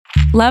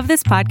Love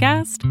this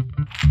podcast?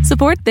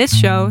 Support this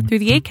show through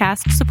the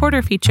Acast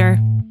supporter feature.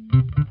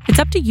 It's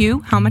up to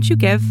you how much you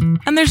give,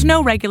 and there's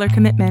no regular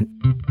commitment.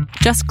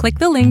 Just click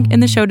the link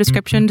in the show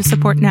description to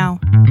support now.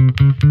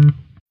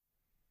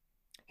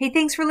 Hey,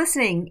 thanks for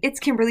listening. It's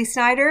Kimberly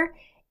Snyder,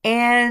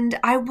 and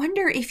I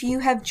wonder if you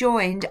have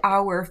joined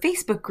our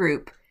Facebook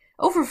group,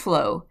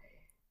 Overflow.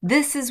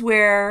 This is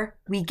where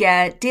we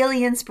get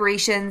daily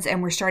inspirations,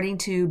 and we're starting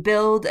to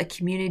build a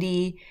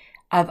community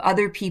of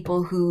other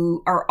people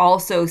who are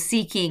also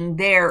seeking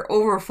their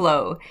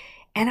overflow.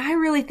 And I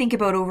really think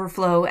about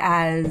overflow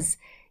as,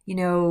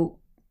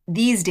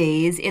 these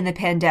days in the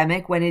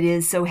pandemic when it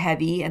is so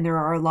heavy and there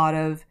are a lot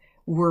of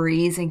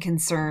worries and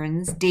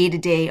concerns day to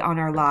day on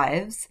our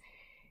lives,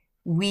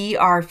 we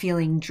are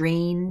feeling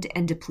drained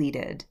and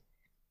depleted.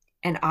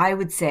 And I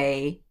would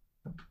say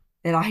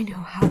that I know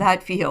how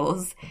that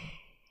feels.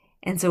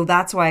 And so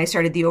that's why I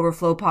started the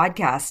Overflow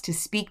podcast, to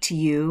speak to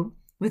you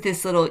with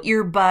this little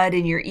earbud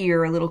in your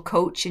ear, a little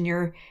coach in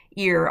your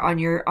ear on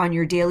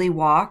your daily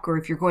walk, or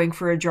if you're going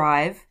for a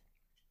drive,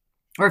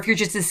 or if you're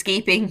just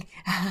escaping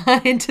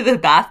into the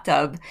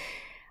bathtub.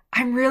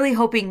 I'm really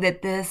hoping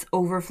that this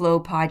Overflow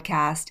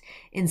podcast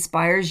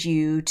inspires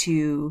you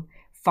to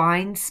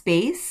find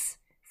space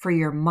for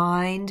your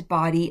mind,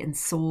 body, and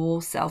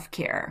soul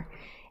self-care.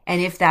 And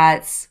if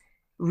that's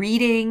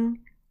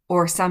reading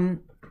or some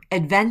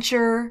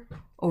adventure,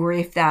 or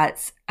if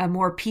that's a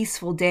more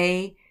peaceful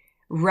day,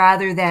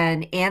 rather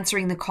than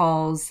answering the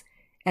calls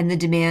and the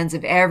demands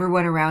of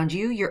everyone around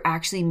you, you're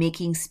actually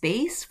making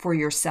space for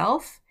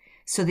yourself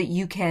so that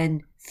you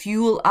can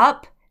fill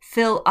up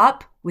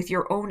with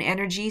your own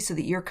energy so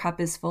that your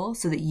cup is full,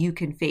 so that you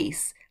can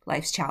face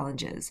life's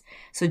challenges.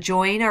 So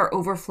join our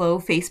Overflow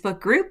Facebook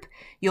group.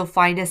 You'll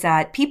find us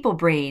at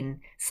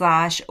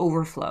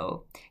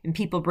peoplebrain.com/overflow. And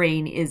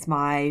Peoplebrain is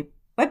my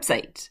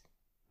website.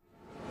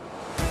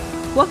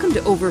 Welcome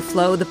to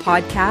Overflow, the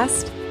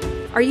podcast.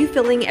 Are you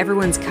filling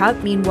everyone's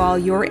cup meanwhile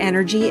your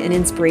energy and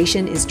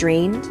inspiration is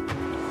drained?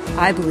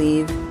 I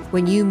believe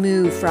when you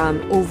move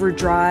from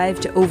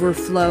overdrive to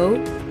overflow,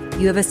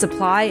 you have a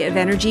supply of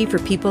energy for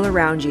people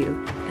around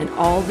you and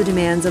all the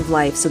demands of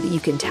life so that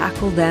you can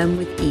tackle them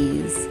with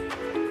ease.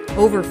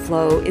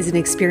 Overflow is an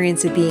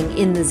experience of being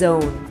in the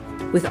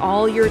zone with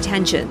all your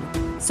attention,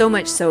 so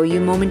much so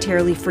you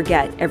momentarily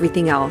forget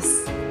everything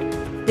else.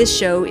 This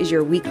show is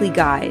your weekly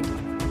guide.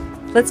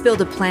 Let's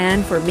build a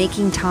plan for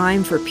making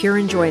time for pure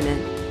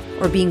enjoyment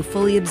or being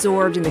fully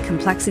absorbed in the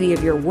complexity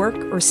of your work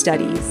or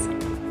studies,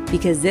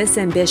 because this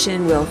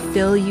ambition will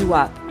fill you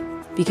up,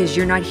 because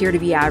you're not here to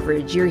be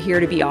average, you're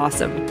here to be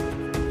awesome.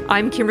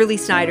 I'm Kimberly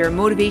Snyder,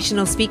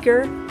 motivational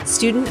speaker,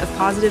 student of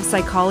positive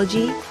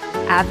psychology,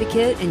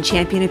 advocate, and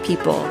champion of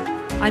people.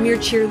 I'm your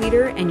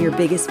cheerleader and your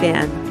biggest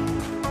fan.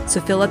 So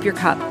fill up your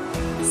cup,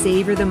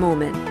 savor the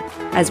moment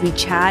as we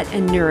chat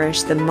and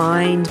nourish the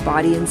mind,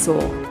 body, and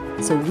soul,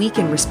 so we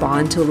can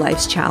respond to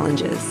life's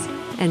challenges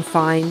and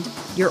find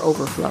your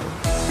overflow.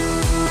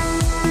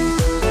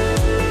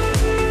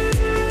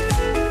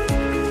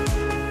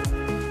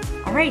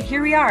 All right,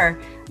 here we are.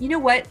 You know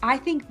what? I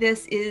think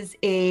this is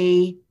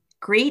a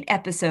great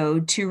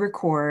episode to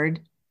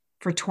record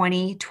for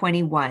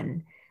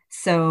 2021.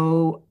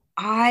 So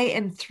I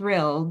am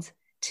thrilled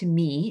to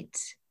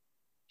meet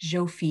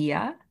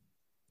Zsófia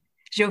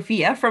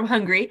from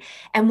Hungary.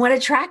 And what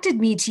attracted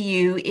me to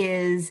you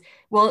is,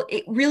 what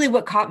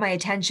caught my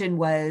attention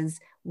was,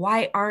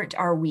 why aren't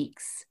our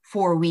weeks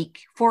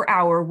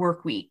 4-hour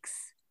work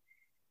weeks?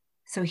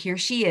 So here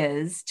she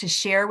is to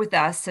share with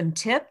us some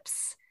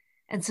tips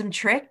and some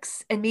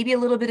tricks and maybe a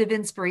little bit of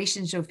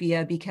inspiration,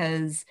 Zsófia,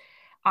 because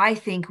I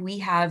think we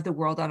have the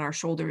world on our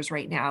shoulders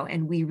right now,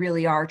 and we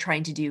really are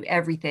trying to do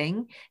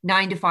everything.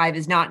 9 to 5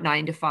 is not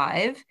 9 to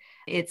 5.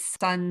 It's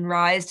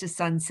sunrise to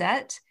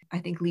sunset. I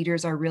think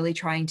leaders are really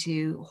trying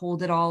to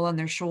hold it all on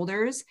their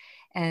shoulders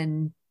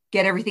and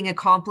get everything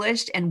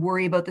accomplished and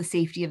worry about the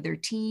safety of their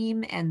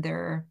team and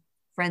their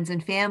friends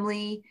and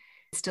family.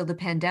 It's still the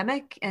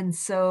pandemic. And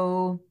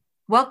so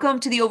welcome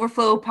to the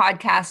Overflow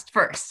podcast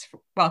first.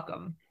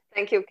 Welcome.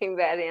 Thank you,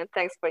 Kimberly, and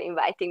thanks for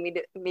inviting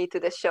me to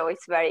the show.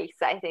 It's very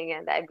exciting,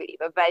 and I believe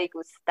a very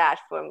good start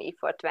for me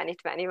for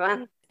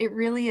 2021. It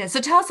really is. So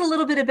tell us a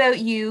little bit about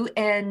you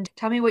and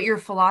tell me what your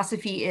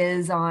philosophy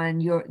is on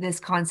this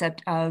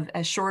concept of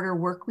a shorter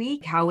work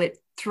week, how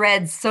it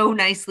threads so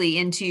nicely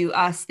into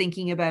us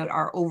thinking about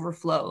our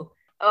overflow.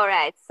 All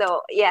right.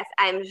 So yes,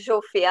 I'm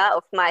Zsófia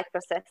of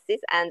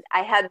Microprocesses, and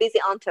I help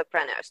busy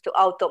entrepreneurs to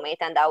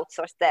automate and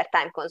outsource their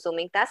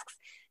time-consuming tasks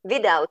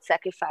without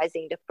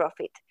sacrificing the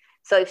profit.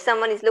 So if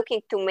someone is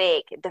looking to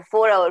make the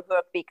 4-hour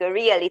work week a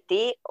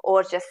reality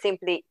or just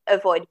simply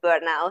avoid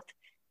burnout,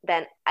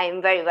 then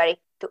I'm very, very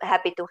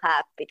happy to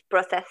help with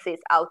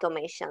processes,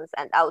 automations,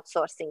 and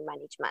outsourcing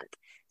management.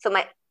 So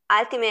my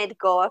ultimate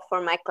goal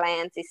for my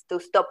clients is to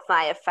stop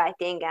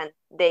firefighting and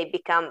they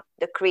become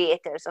the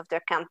creators of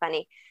their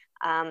company.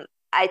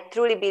 I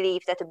truly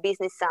believe that a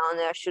business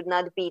owner should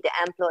not be the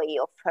employee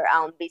of her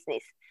own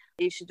business.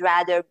 You should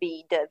rather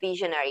be the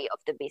visionary of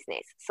the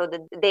business. So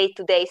the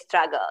day-to-day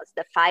struggles,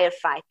 the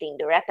firefighting,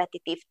 the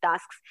repetitive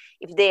tasks,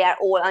 if they are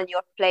all on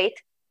your plate,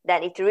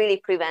 then it really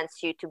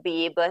prevents you to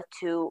be able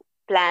to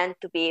plan,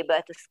 to be able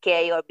to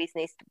scale your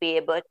business, to be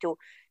able to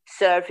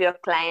serve your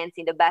clients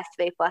in the best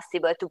way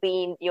possible, to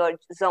be in your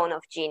zone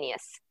of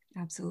genius.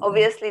 Absolutely.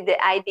 Obviously,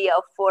 the idea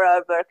of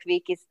 4-hour work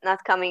week is not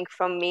coming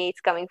from me.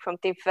 It's coming from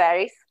Tim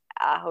Ferriss,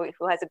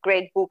 who has a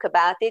great book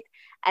about it.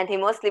 And he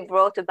mostly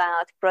wrote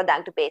about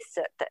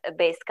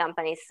product-based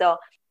companies. So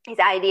his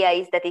idea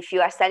is that if you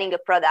are selling a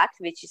product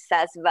which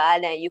sells well,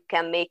 then you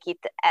can make it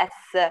as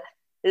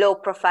low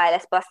profile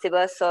as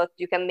possible. So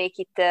you can make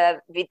it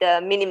with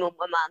a minimum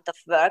amount of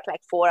work,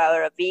 like 4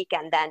 hours a week,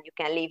 and then you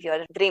can live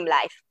your dream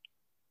life.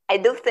 I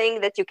do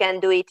think that you can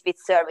do it with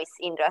service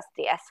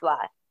industry as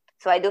well.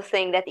 So I do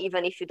think that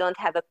even if you don't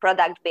have a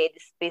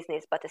product-based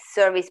business, but a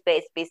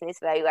service-based business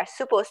where you are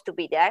supposed to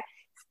be there,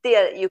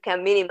 still you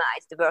can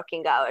minimize the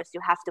working hours you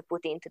have to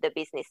put into the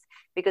business,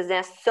 because there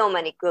are so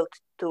many good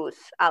tools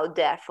out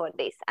there for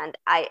this. And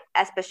I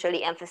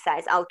especially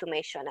emphasize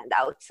automation and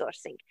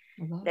outsourcing.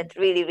 That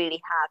really,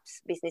 really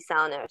helps business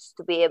owners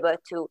to be able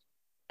to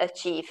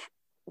achieve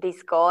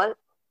this goal.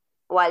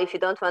 While if you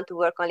don't want to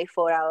work only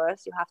 4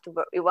 hours,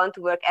 you want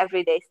to work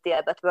every day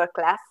still, but work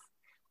less,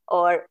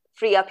 or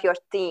free up your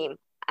team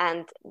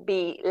and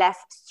be less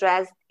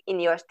stressed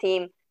in your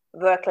team,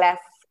 work less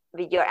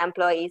with your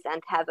employees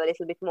and have a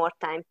little bit more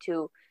time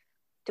to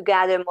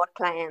gather more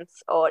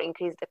clients, or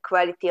increase the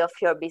quality of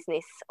your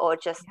business, or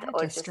just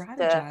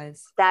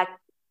strategize.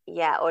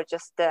 Or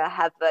just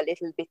have a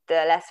little bit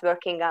less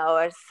working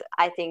hours.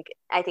 I think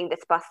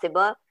that's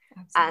possible.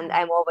 Absolutely. And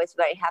I'm always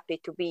very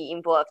happy to be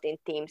involved in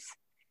teams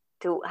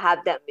to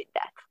help them with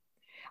that.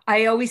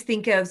 I always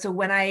think of, so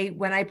when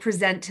I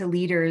present to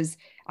leaders,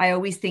 I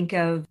always think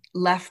of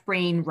left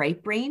brain,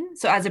 right brain.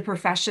 So as a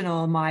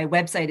professional, my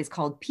website is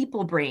called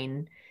People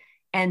Brain.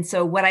 And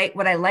so what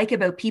I like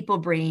about People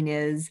Brain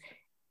is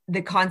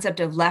the concept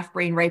of left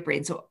brain, right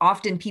brain. So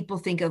often people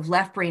think of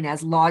left brain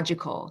as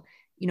logical,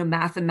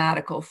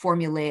 mathematical,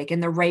 formulaic,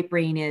 and the right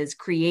brain is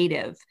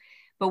creative.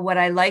 But what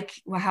I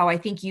like, how I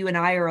think you and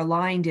I are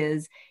aligned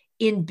is,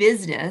 in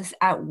business,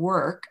 at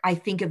work, I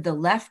think of the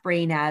left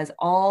brain as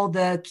all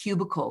the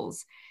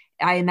cubicles.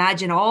 I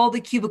imagine all the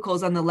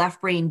cubicles on the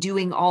left brain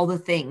doing all the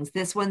things.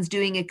 This one's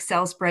doing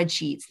Excel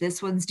spreadsheets.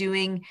 This one's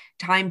doing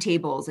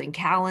timetables and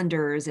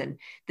calendars, and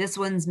this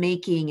one's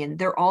making, and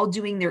they're all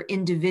doing their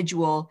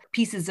individual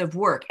pieces of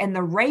work. And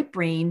the right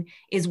brain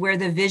is where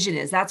the vision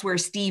is. That's where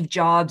Steve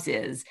Jobs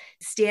is,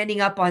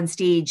 standing up on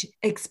stage,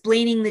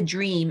 explaining the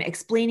dream,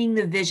 explaining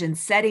the vision,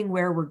 setting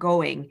where we're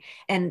going.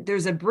 And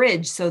there's a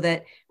bridge so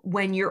that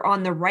when you're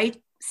on the right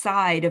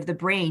side of the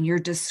brain, you're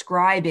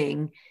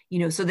describing,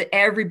 so that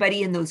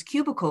everybody in those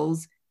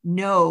cubicles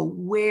know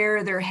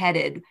where they're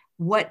headed,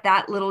 what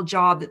that little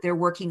job that they're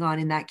working on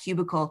in that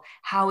cubicle,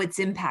 how it's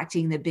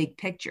impacting the big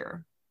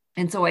picture.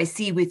 And so I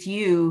see with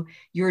you,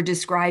 you're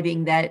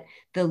describing that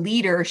the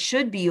leader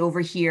should be over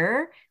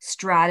here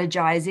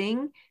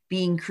strategizing,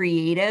 being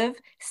creative,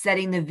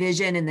 setting the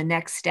vision and the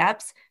next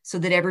steps so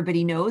that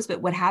everybody knows.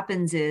 But what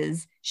happens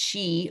is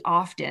she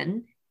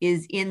often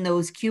is in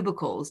those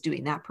cubicles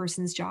doing that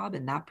person's job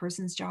and that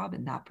person's job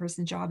and that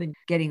person's job, and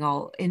getting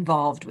all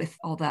involved with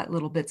all that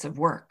little bits of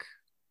work.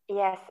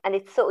 Yes, and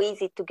it's so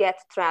easy to get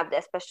trapped,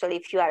 especially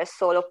if you are a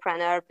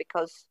solopreneur,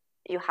 because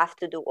you have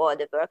to do all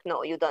the work.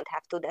 No, you don't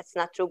have to. That's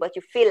not true. But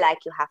you feel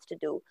like you have to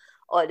do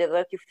all the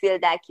work. You feel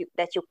like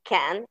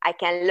I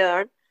can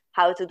learn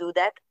how to do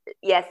that.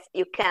 Yes,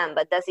 you can.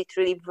 But does it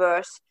really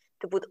worth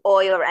to put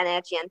all your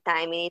energy and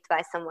time in it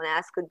while someone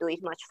else could do it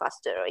much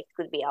faster, or it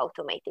could be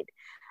automated?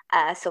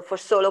 So for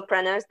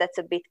solopreneurs, that's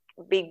a big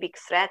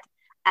threat.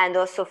 And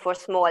also for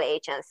small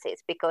agencies,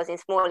 because in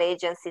small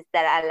agencies,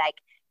 there are like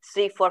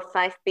 3, 4,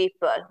 5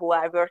 people who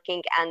are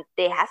working, and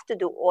they have to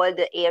do all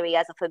the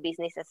areas of a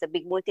business as a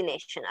big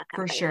multinational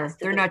company. For sure.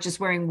 They're not just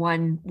wearing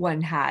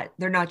one hat.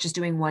 They're not just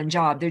doing one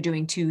job. They're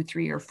doing 2,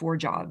 3, or 4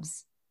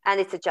 jobs. And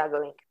it's a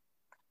juggling.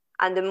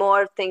 And the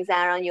more things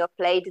are on your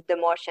plate, the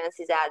more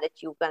chances are that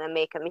you're going to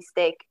make a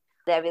mistake.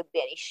 There will be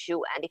an issue.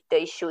 And if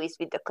the issue is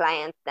with the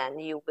client, then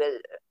you will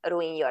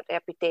ruin your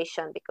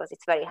reputation, because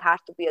it's very hard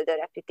to build a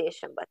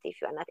reputation. But if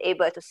you are not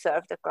able to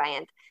serve the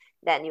client,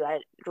 then you are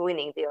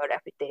ruining your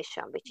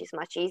reputation, which is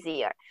much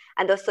easier.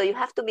 And also you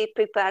have to be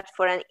prepared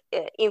for an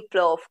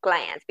inflow of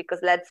clients, because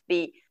let's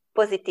be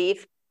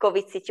positive,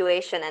 COVID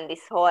situation and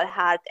this whole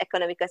hard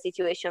economical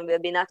situation will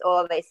be not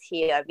always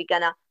here.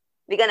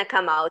 We're gonna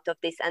come out of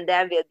this, and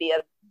there will be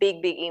a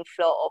big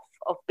inflow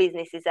of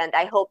businesses. And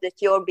I hope that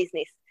your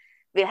business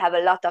will have a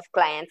lot of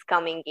clients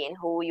coming in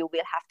who you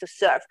will have to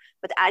serve.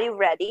 But are you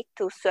ready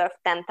to serve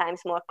 10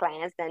 times more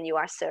clients than you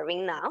are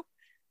serving now?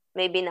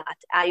 Maybe not.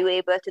 Are you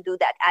able to do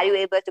that? Are you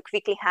able to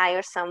quickly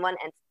hire someone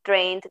and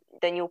train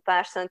the new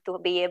person to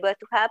be able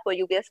to help? Or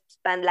you will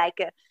spend like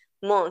a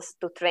month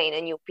to train a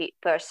new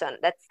person?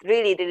 That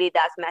really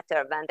does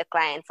matter when the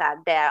clients are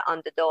there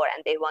on the door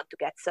and they want to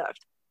get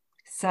served.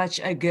 Such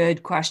a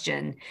good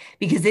question,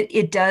 because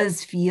it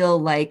does feel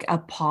like a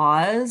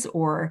pause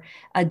or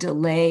a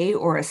delay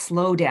or a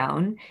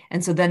slowdown.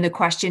 And so then the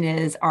question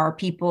is, are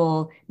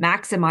people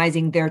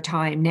maximizing their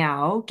time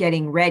now,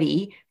 getting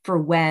ready for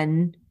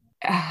when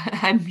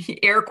I'm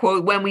air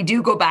quote, when we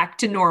do go back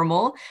to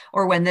normal,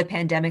 or when the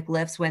pandemic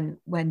lifts,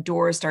 when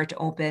doors start to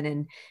open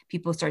and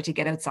people start to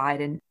get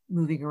outside and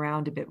moving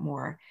around a bit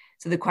more.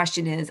 So the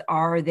question is,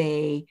 are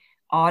they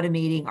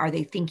automating? Are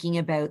they thinking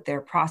about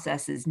their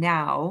processes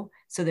now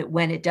so that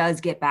when it does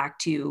get back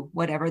to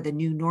whatever the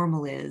new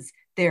normal is,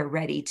 they're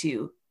ready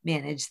to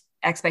manage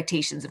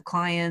expectations of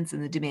clients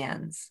and the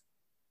demands?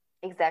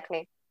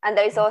 Exactly. And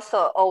there is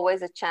also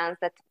always a chance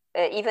that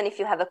even if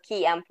you have a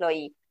key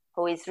employee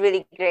who is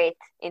really great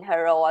in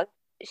her role,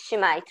 she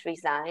might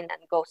resign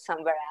and go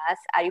somewhere else.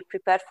 Are you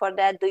prepared for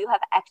that? Do you have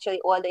actually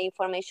all the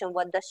information?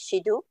 What does she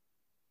do?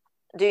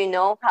 Do you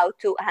know how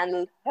to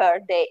handle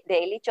her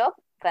daily job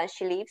when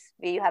she leaves?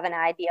 Do you have an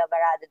idea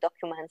where are the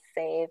documents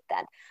saved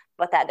and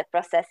what are the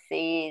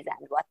processes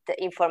and what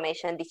the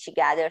information did she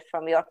gather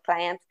from your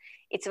clients?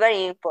 It's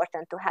very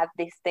important to have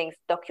these things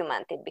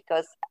documented,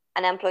 because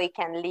an employee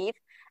can leave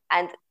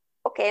and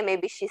okay,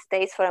 maybe she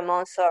stays for a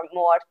month or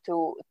more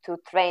to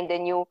train the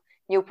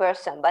new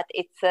person, but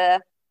it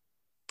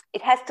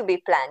has to be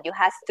planned. You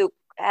have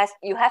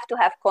to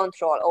have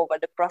control over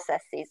the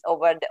processes,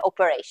 over the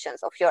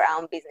operations of your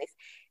own business.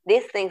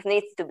 These things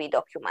needs to be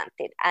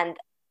documented. And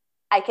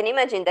I can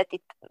imagine that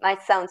it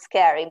might sound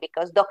scary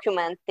because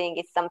documenting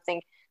is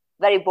something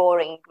very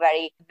boring,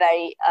 very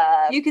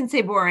You can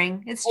say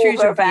boring. It's true,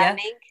 Sophia.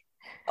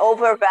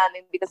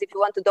 Overwhelming, because if you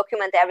want to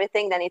document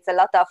everything, then it's a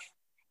lot of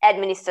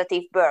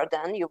administrative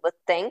burden, you would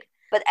think.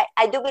 But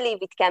I do believe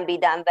it can be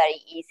done very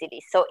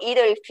easily. So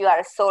either if you are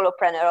a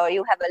solopreneur or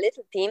you have a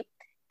little team,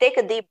 take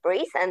a deep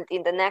breath and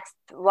in the next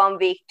 1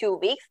 week, 2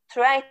 weeks,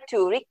 try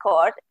to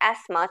record as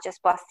much as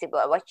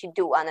possible what you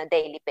do on a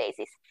daily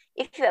basis.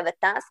 If you have a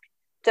task,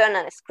 turn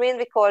on a screen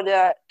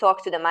recorder,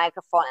 talk to the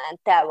microphone and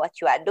tell what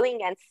you are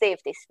doing and save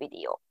this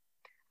video.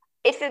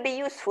 It will be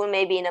useful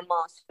maybe in a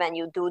month when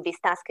you do this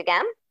task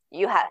again.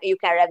 You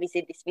can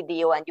revisit this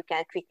video and you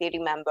can quickly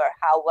remember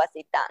how was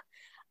it done.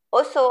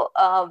 Also,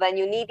 when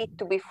you need it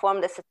to be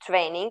formed as a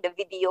training, the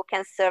video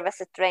can serve as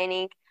a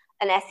training.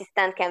 An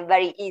assistant can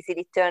very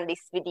easily turn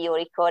this video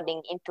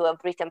recording into a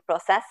written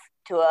process,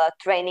 to a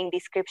training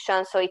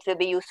description. So it will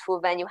be useful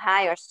when you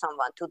hire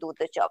someone to do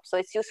the job. So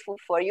it's useful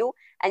for you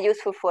and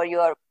useful for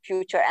your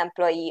future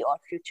employee or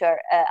future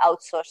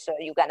outsourcer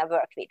you're going to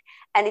work with.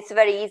 And it's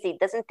very easy. It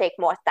doesn't take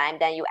more time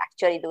than you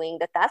actually doing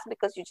the task,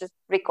 because you're just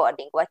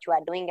recording what you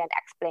are doing and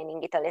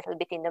explaining it a little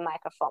bit in the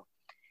microphone.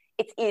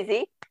 It's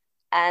easy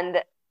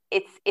and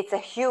it's a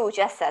huge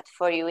asset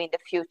for you in the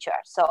future.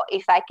 So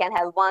if I can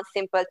have one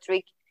simple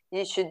trick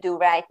you should do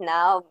right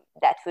now,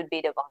 that would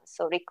be the one.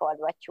 So record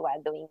what you are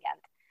doing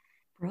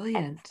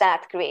and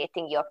start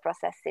creating your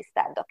processes,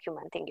 start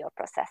documenting your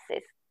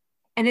processes.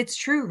 And it's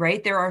true,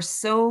 right? There are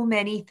so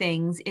many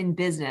things in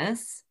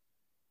business,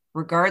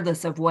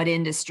 regardless of what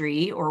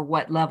industry or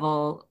what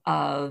level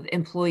of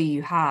employee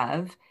you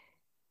have.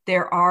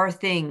 There are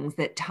things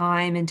that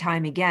time and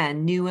time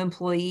again, new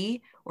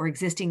employee or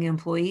existing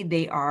employee,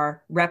 they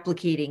are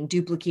replicating,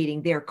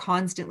 duplicating, they're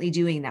constantly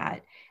doing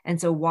that. And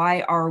so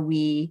why are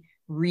we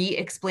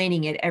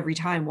re-explaining it every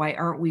time? Why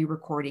aren't we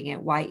recording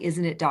it? Why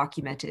isn't it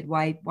documented?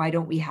 Why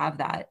don't we have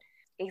that?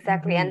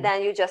 Exactly. And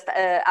then you just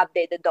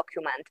update the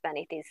document when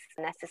it is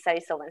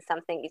necessary. So when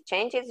something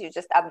changes, you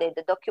just update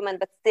the document,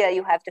 but still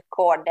you have the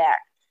core there.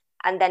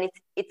 And then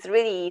it's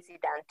really easy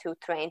then to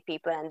train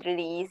people and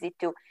really easy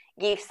to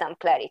give some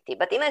clarity.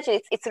 But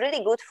imagine it's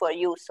really good for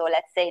you. So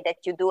let's say that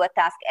you do a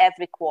task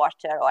every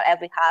quarter or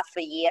every half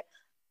a year.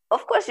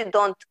 Of course, you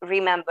don't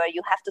remember.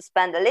 You have to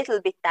spend a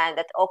little bit time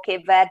that,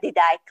 okay, where did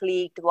I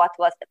click? What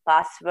was the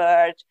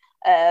password?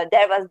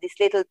 There was this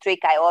little trick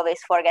I always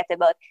forget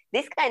about.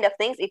 These kind of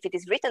things, if it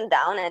is written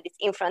down and it's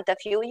in front of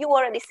you, you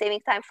already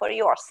saving time for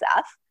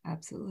yourself.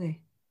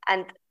 Absolutely.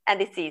 And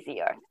it's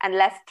easier and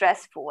less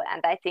stressful.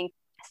 And I think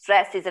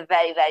stress is a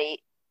very,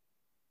 very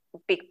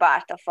big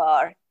part of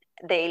our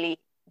daily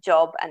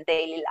job and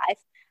daily life.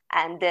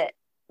 And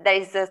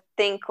there is a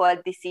thing called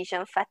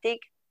decision fatigue,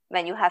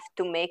 when you have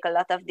to make a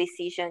lot of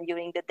decisions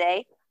during the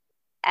day.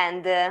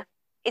 And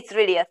it's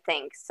really a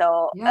thing.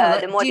 So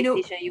the more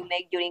decision you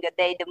make during a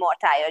day, the more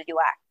tired you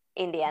are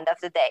in the end of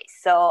the day.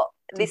 So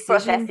these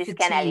processes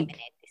can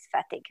eliminate this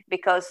fatigue,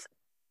 because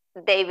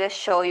they will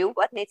show you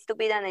what needs to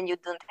be done and you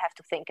don't have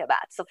to think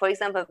about. So for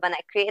example, when I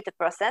create a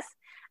process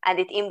and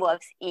it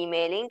involves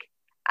emailing,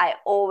 I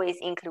always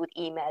include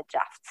email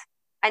drafts.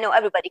 I know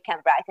everybody can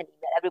write an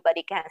email.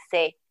 Everybody can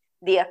say,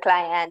 dear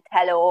client,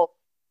 hello,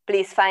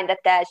 please find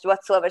attached,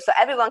 whatsoever. So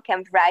everyone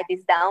can write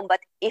this down. But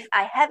if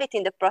I have it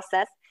in the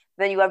process,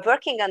 when you are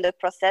working on the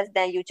process,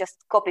 then you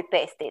just copy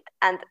paste it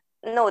and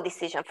no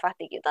decision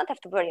fatigue. You don't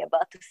have to worry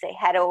about to say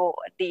hello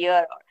or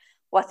dear or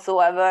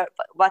whatsoever,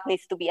 what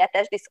needs to be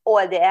attached. It's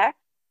all there.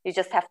 You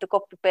just have to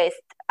copy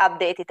paste,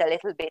 update it a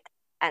little bit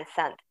and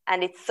send.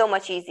 And it's so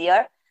much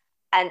easier.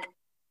 And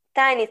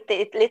tiny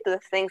little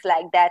things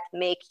like that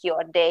make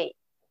your day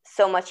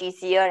so much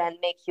easier and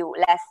make you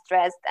less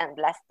stressed and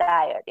less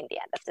tired in the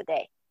end of the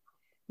day.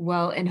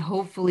 Well, and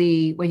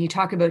hopefully when you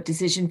talk about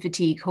decision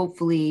fatigue,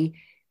 hopefully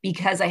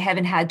because I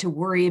haven't had to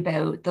worry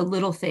about the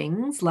little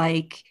things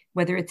like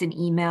whether it's an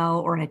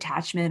email or an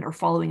attachment or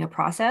following a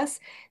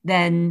process,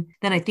 then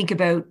I think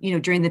about,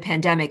 during the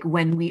pandemic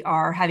when we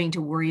are having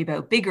to worry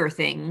about bigger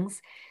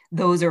things,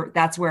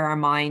 that's where our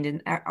mind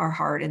and our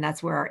heart and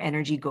that's where our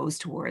energy goes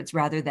towards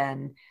rather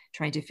than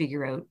trying to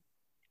figure out.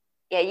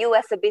 Yeah, you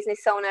as a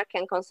business owner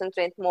can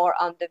concentrate more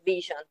on the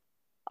vision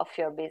of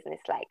your business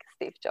like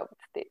Steve Jobs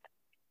did.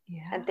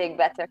 Yeah. And take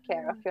better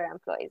care of your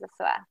employees as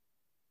well.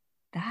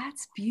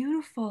 That's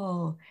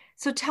beautiful.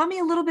 So tell me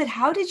a little bit,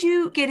 how did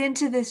you get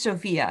into this,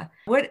 Sophia?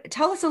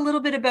 Tell us a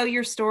little bit about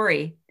your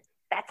story.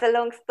 That's a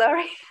long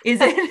story. Is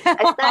it?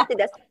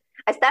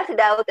 I started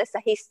out as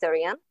a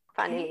historian,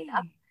 funny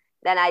enough.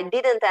 Then I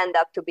didn't end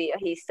up to be a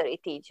history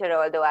teacher,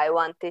 although I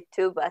wanted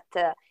to,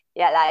 but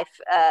life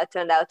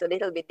turned out a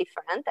little bit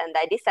different. And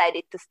I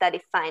decided to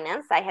study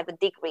finance. I have a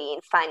degree in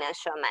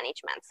financial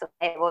management, so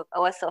I have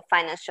also a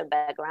financial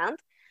background.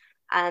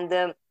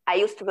 And I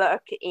used to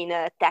work in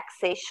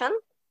taxation,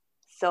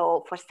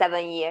 so for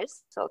 7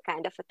 years, so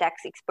kind of a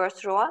tax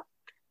expert role.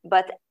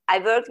 But I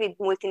worked with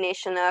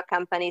multinational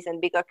companies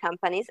and bigger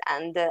companies,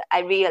 and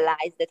I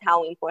realized that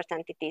how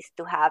important it is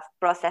to have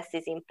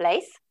processes in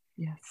place.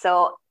 Yes.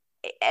 So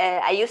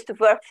I used to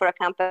work for a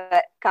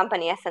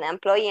company as an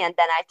employee, and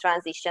then I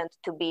transitioned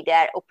to be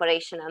their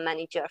operational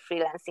manager,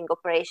 freelancing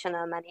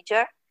operational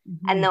manager.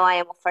 Mm-hmm. And now I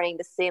am offering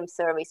the same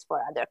service for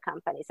other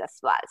companies as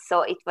well.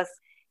 So it was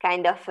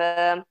kind of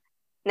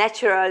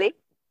naturally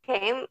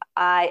came.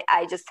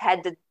 I just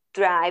had the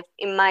drive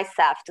in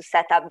myself to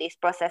set up these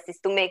processes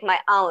to make my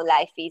own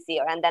life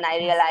easier. And then I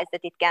realized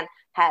that it can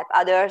help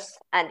others.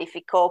 And if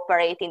we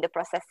cooperate in the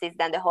processes,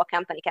 then the whole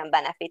company can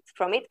benefit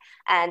from it.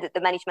 And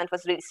the management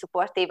was really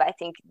supportive. I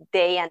think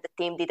they and the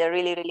team did a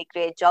really, really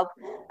great job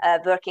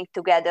working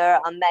together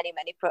on many,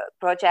 many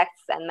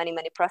projects and many,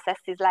 many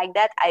processes like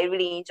that. I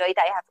really enjoyed it.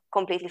 I have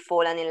completely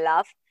fallen in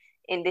love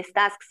in this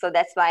task. So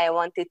that's why I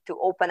wanted to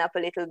open up a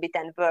little bit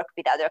and work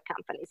with other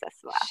companies as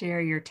well. Share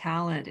your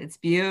talent. It's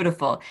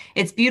beautiful.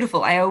 It's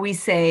beautiful. I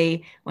always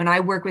say when I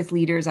work with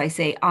leaders, I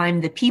say,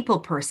 I'm the people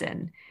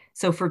person.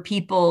 So for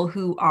people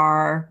who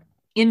are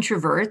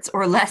introverts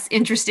or less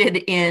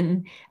interested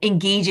in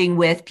engaging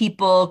with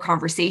people,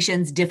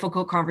 conversations,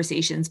 difficult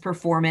conversations,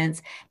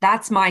 performance,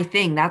 that's my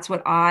thing. That's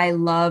what I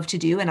love to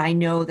do. And I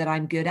know that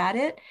I'm good at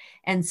it.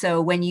 And so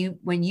when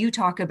you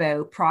talk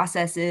about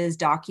processes,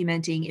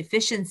 documenting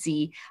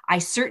efficiency, I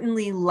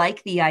certainly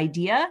like the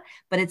idea,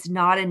 but it's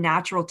not a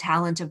natural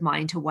talent of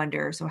mine to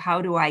wonder, so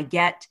how do I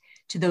get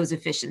to those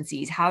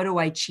efficiencies? How do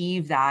I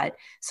achieve that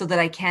so that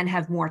I can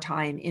have more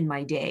time in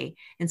my day?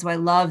 And so I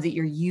love that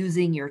you're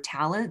using your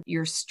talent,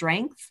 your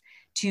strengths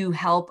to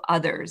help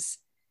others.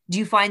 Do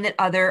you find that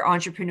other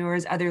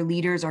entrepreneurs, other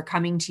leaders are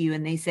coming to you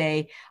and they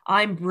say,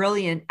 I'm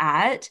brilliant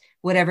at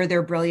whatever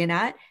they're brilliant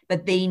at,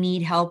 but they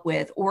need help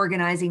with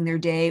organizing their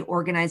day,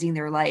 organizing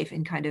their life,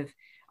 and kind of,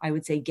 I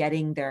would say,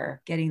 getting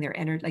their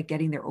energy, like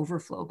getting their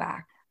overflow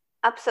back?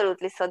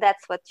 Absolutely. So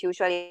that's what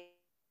usually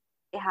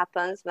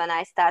happens when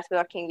I start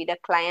working with a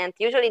client.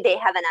 Usually they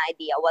have an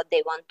idea what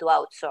they want to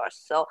outsource.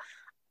 So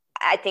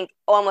I think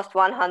almost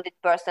 100%,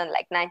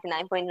 like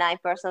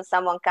 99.9%,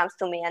 someone comes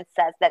to me and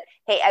says that,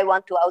 hey, I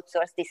want to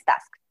outsource this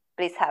task.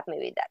 Please help me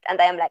with that.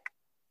 And I am like,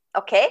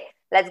 okay,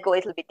 let's go a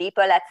little bit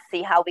deeper. Let's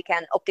see how we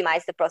can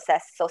optimize the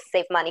process. So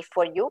save money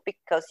for you,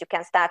 because you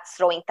can start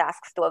throwing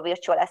tasks to a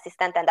virtual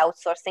assistant and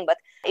outsourcing. But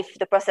if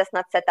the process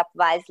not set up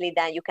wisely,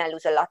 then you can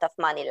lose a lot of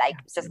money, like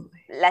Absolutely.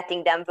 Just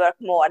letting them work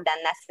more than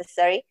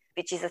necessary,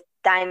 which is a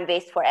time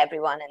waste for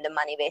everyone and the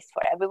money waste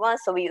for everyone.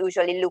 So we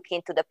usually look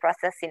into the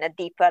process in a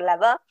deeper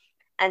level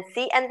and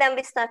see, and then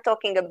we start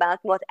talking about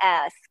what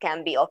else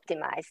can be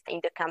optimized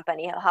in the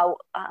company,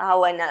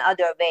 how in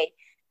another way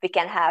we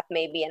can have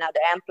maybe another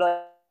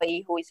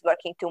employee who is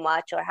working too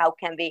much, or how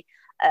can we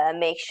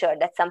make sure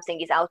that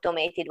something is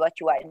automated, what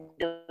you are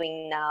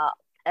doing now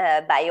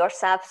by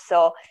yourself.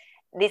 So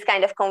this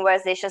kind of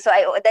conversation. So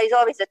there is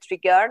always a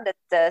trigger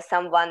that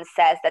someone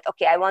says that,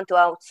 okay, I want to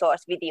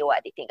outsource video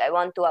editing. I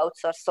want to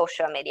outsource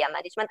social media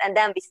management. And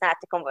then we start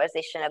the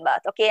conversation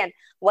about, okay, and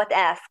what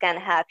else can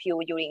help you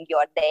during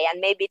your day? And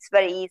maybe it's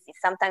very easy.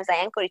 Sometimes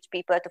I encourage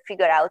people to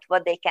figure out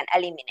what they can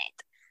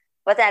eliminate.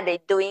 What are they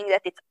doing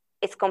that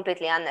it's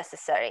completely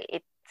unnecessary?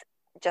 It's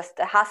just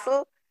a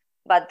hustle,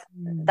 but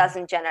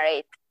doesn't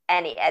generate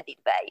any added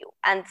value.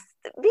 And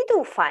we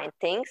do find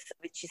things,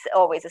 which is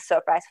always a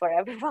surprise for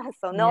everyone.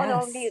 So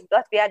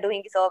what we are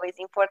doing is always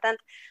important.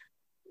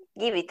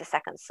 Give it a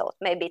second thought.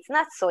 Maybe it's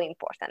not so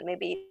important.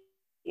 Maybe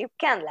you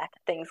can let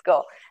things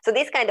go. So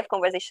these kind of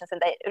conversations,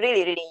 and I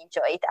really, really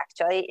enjoy it.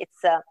 Actually,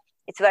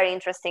 it's very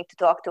interesting to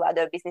talk to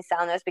other business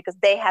owners, because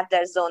they have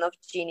their zone of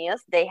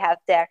genius. They have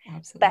their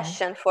Absolutely.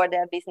 Passion for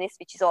their business,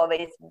 which is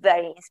always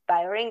very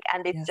inspiring,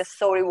 and it's just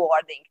so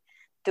rewarding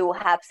to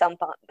have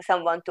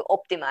someone to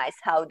optimize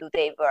how do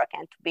they work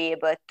and to be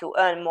able to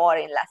earn more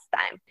in less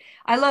time.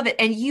 I love it.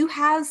 And you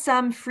have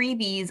some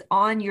freebies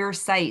on your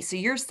site. So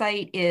your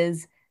site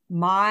is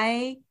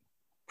myprocess.es.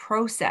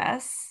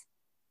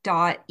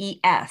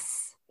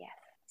 Yes.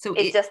 So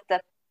it's just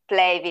a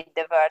play with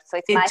the words. So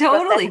it's it my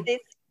totally processes.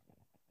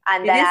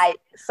 And then I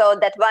saw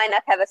that why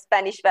not have a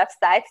Spanish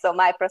website? So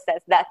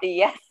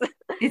myprocess.es.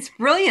 It's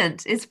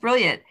brilliant. It's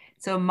brilliant.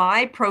 So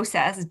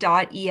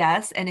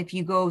myprocess.es. And if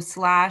you go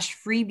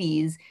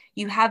 /freebies,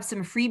 you have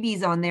some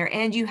freebies on there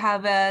and you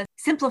have a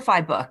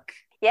Simplify book.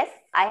 Yes,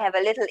 I have a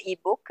little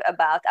ebook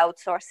about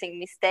outsourcing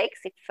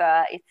mistakes. If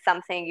it's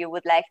something you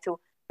would like to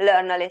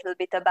learn a little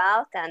bit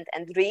about and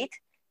read,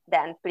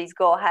 then please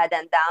go ahead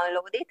and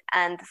download it.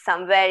 And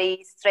some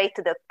very straight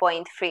to the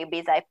point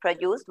freebies I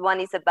produced.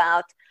 One is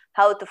about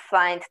how to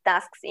find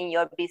tasks in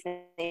your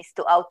business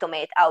to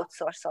automate,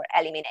 outsource, or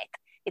eliminate.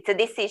 It's a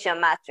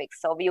decision matrix.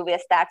 So you will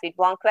start with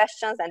one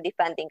question, and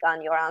depending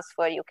on your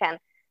answer, you can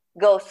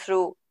go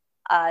through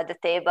the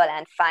table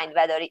and find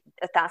whether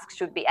a task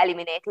should be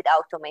eliminated,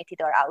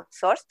 automated, or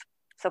outsourced.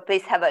 So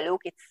please have a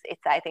look.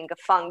 It's I think, a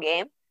fun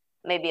game,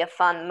 maybe a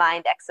fun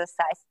mind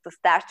exercise to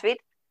start with.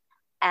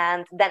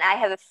 And then I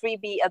have a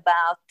freebie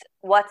about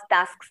what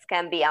tasks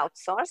can be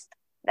outsourced.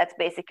 That's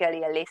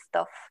basically a list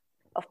of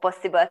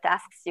possible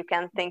tasks you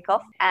can think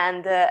of.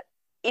 And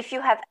if you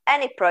have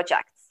any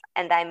projects,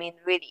 and I mean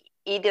really,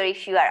 either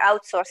if you are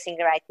outsourcing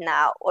right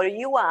now or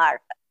you are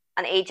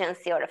an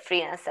agency or a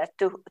freelancer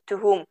to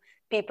whom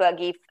people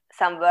give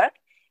some work,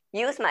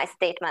 use my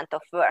statement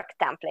of work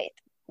template,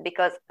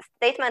 because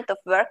statement of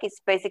work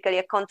is basically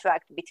a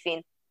contract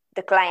between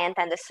the client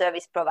and the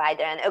service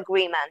provider, an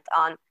agreement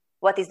on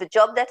what is the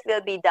job that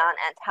will be done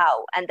and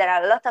how. And there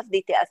are a lot of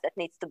details that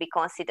needs to be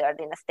considered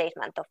in a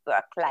statement of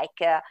work, like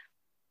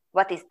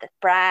what is the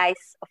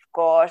price, of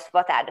course,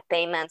 what are the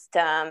payments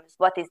terms,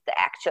 what is the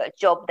actual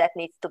job that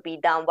needs to be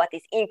done, what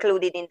is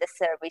included in the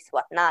service,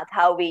 what not,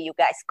 how will you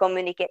guys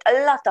communicate, a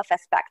lot of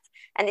aspects.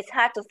 And it's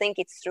hard to think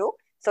it through.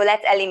 So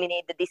let's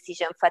eliminate the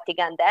decision fatigue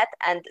on that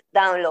and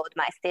download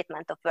my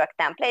statement of work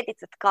template.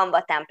 It's a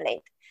Canva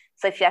template.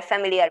 So if you're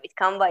familiar with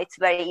Canva, it's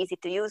very easy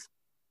to use.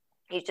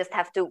 You just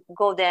have to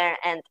go there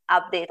and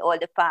update all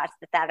the parts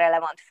that are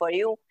relevant for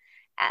you,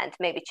 and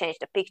maybe change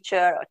the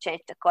picture or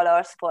change the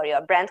colors for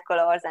your brand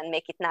colors and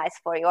make it nice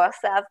for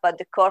yourself. But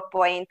the core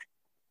point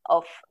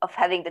of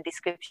having the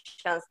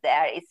descriptions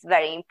there is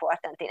very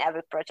important in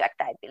every project,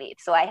 I believe.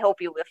 So I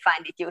hope you will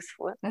find it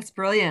useful. That's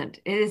brilliant.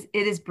 It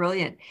is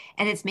brilliant.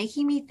 And it's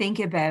making me think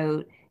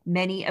about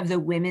many of the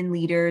women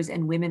leaders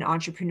and women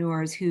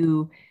entrepreneurs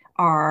who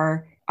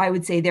are, I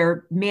would say,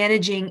 they're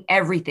managing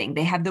everything.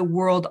 They have the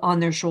world on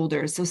their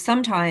shoulders. So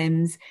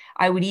sometimes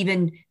I would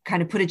even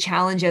kind of put a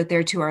challenge out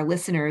there to our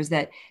listeners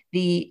that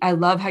I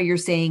love how you're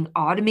saying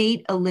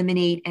automate,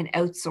 eliminate, and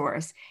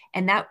outsource.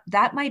 And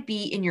that might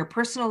be in your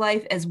personal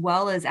life as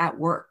well as at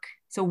work.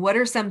 So what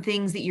are some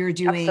things that you're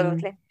doing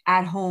Absolutely.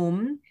 at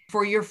home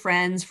for your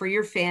friends, for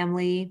your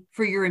family,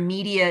 for your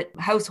immediate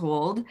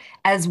household,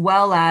 as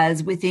well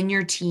as within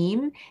your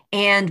team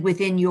and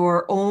within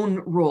your own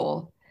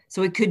role?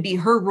 So it could be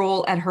her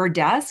role at her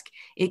desk.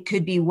 It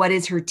could be what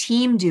is her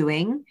team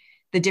doing,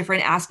 the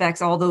different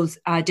aspects, all those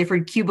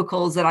different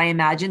cubicles that I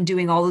imagine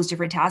doing all those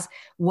different tasks.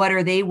 What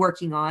are they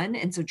working on?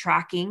 And so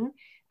tracking,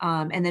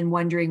 and then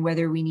wondering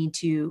whether we need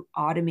to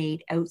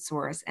automate,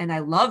 outsource. And I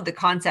love the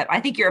concept.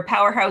 I think you're a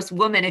powerhouse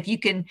woman if you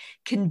can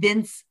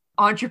convince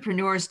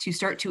entrepreneurs to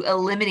start to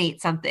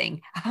eliminate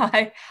something.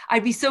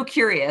 I'd be so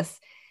curious.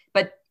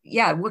 But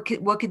yeah, what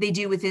could they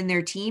do within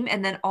their team?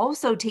 And then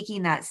also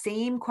taking that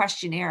same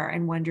questionnaire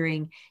and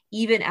wondering,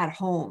 even at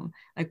home,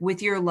 like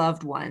with your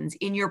loved ones,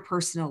 in your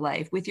personal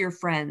life, with your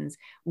friends,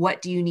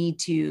 what do you need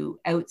to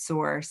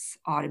outsource,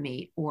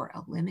 automate, or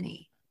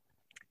eliminate?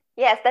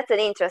 Yes, that's an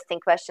interesting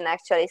question,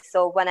 actually.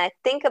 So when I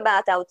think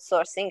about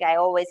outsourcing, I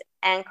always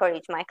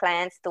encourage my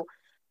clients to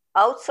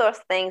outsource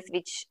things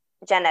which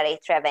generate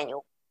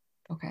revenue.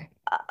 Okay.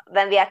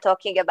 When we are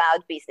talking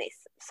about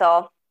business.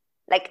 So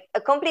like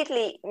a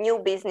completely new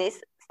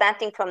business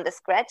starting from the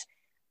scratch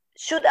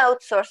should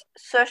outsource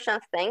certain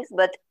things,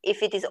 but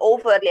if it is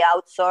overly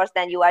outsourced,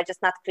 then you are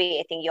just not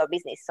creating your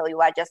business. So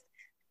you are just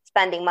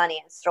spending money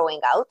and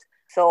throwing out.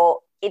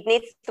 So it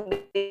needs to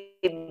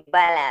be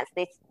balanced,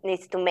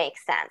 needs to make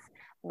sense.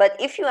 But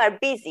if you are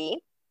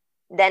busy,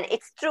 then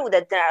it's true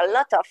that there are a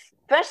lot of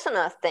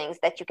personal things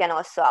that you can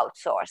also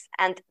outsource.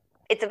 And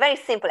it's a very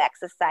simple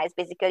exercise.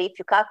 Basically, if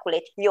you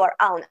calculate your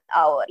own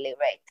hourly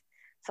rate,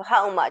 so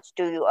how much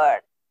do you earn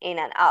in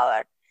an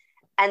hour?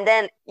 And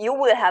then you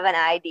will have an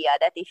idea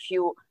that if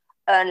you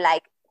earn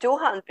like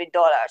 $200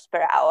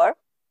 per hour,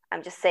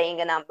 I'm just saying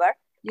a number,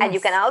 yes, and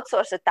you can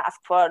outsource a task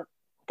for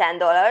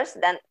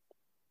 $10, then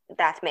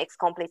that makes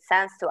complete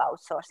sense to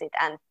outsource it.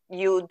 And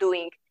you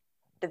doing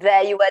the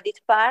value added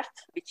part,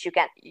 which you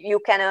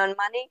can earn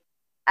money,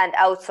 and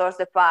outsource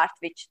the part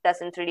which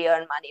doesn't really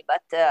earn money,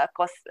 but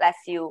costs less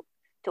you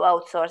to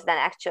outsource than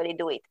actually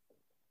do it.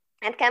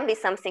 And can be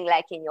something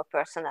like in your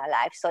personal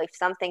life. So if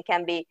something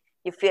can be,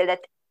 you feel that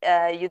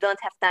you don't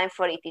have time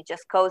for it, it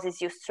just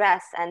causes you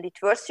stress and it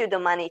worth you the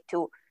money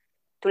to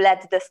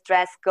let the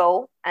stress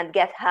go and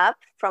get help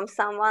from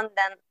someone,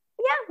 then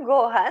yeah,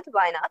 go ahead,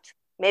 why not?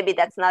 Maybe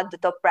that's not the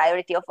top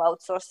priority of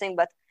outsourcing,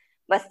 but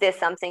still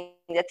something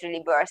that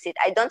really worth it.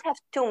 I don't have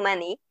too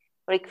many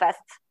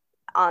requests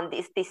on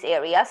this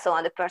area, so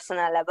on the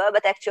personal level,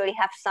 but actually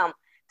have some.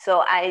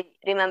 So I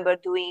remember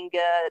doing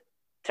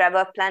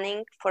travel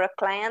planning for a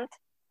client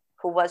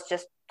who was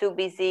just too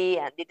busy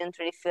and didn't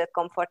really feel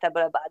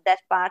comfortable about that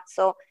part.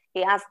 So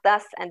he asked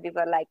us, and we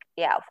were like,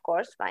 yeah, of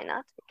course, why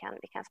not?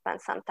 We can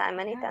spend some time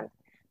on it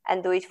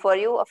and do it for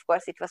you. Of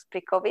course, it was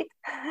pre-COVID.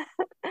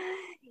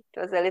 It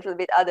was a little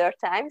bit other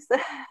times,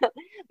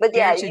 but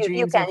yeah,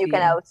 you can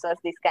outsource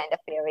these kind of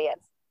areas.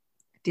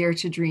 Dare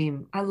to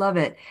dream. I love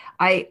it.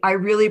 I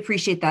really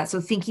appreciate that.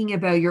 So thinking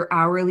about your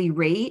hourly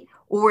rate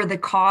or the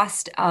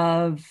cost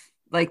of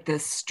like the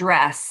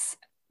stress,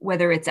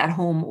 whether it's at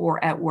home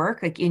or at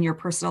work, like in your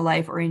personal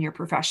life or in your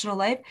professional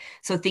life.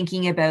 So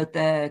thinking about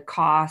the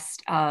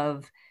cost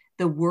of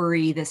the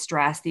worry, the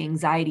stress, the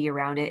anxiety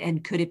around it,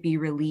 and could it be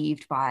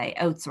relieved by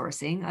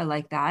outsourcing? I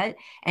like that.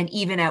 And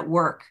even at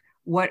work,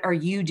 what are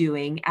you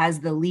doing as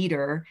the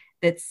leader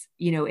that's,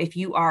 if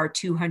you are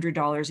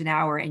 $200 an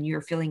hour and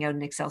you're filling out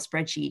an Excel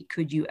spreadsheet,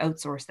 could you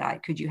outsource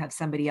that? Could you have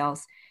somebody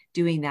else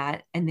doing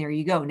that? And there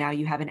you go. Now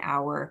you have an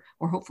hour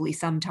or hopefully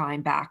some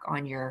time back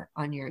on your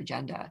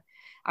agenda.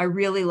 I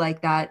really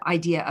like that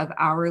idea of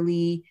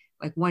hourly,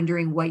 like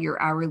wondering what your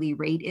hourly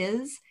rate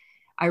is.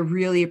 I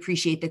really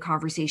appreciate the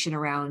conversation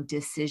around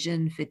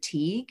decision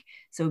fatigue.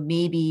 So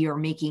maybe you're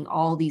making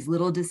all these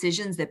little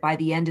decisions that by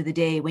the end of the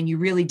day, when you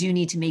really do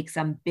need to make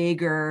some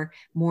bigger,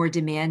 more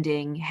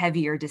demanding,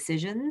 heavier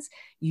decisions,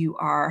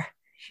 you're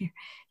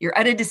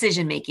out of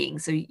decision making.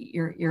 So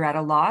you're at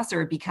a loss,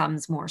 or it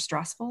becomes more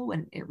stressful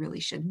when it really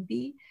shouldn't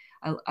be.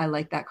 I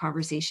like that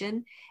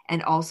conversation.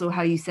 And also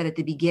how you said at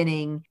the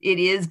beginning, it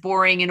is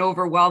boring and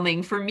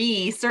overwhelming for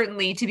me,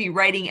 certainly, to be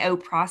writing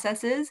out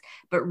processes,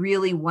 but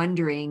really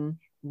wondering,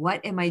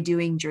 what am I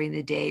doing during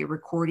the day,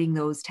 recording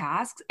those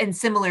tasks? And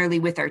similarly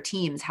with our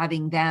teams,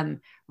 having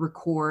them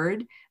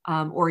record,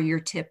 or your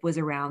tip was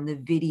around the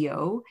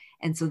video.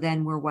 And so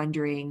then we're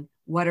wondering,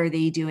 what are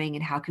they doing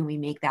and how can we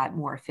make that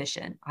more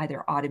efficient,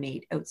 either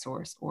automate,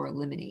 outsource, or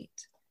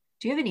eliminate?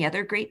 Do you have any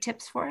other great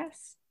tips for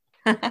us?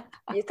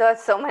 You taught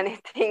so many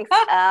things.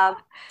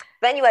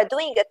 When you are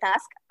doing a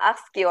task,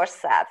 ask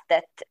yourself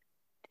that,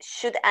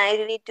 should I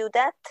really do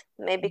that?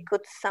 Maybe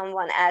could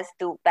someone else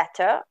do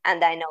better?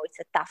 And I know it's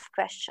a tough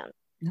question.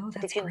 No,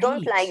 that's if you great.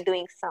 Don't like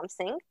doing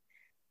something,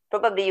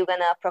 probably you're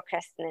gonna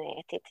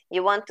procrastinate it.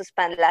 You want to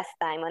spend less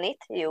time on it.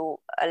 You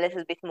a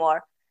little bit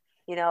more,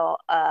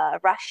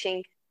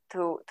 rushing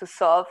to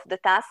solve the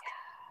task,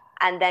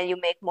 and then you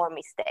make more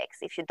mistakes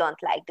if you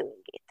don't like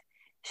doing it.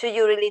 Should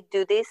you really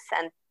do this?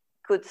 And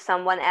could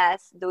someone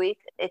else do it?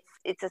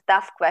 It's a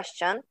tough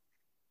question.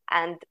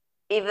 And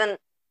even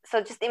so,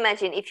 just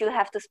imagine if you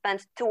have to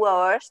spend 2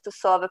 hours to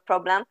solve a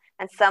problem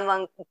and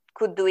someone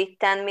could do it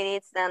 10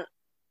 minutes, then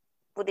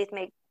would it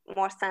make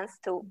more sense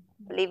to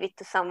leave it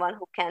to someone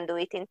who can do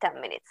it in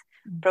 10 minutes?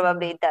 Mm-hmm.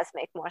 Probably it does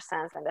make more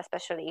sense, and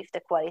especially if the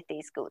quality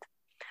is good.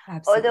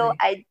 Absolutely. Although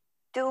I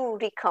do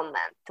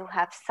recommend to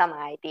have some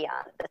idea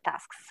on the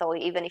tasks. So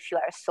even if you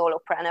are a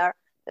solopreneur,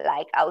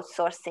 like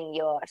outsourcing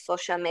your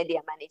social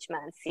media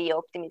management,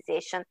 SEO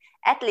optimization,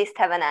 at least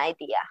have an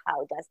idea,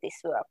 how does this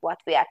work, what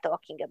we are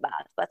talking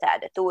about, what are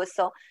the tools.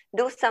 So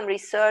do some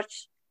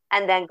research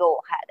and then go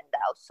ahead and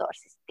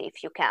outsource it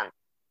if you can,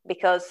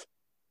 because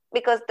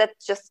that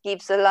just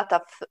gives a lot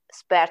of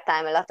spare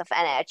time, a lot of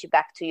energy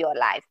back to your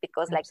life,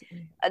 because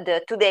Absolutely. Like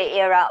the today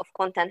era of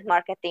content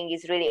marketing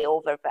is really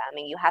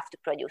overwhelming. You have to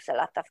produce a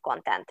lot of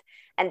content,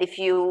 and if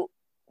you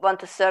want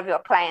to serve your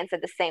clients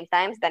at the same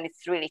time, then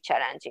it's really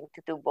challenging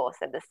to do both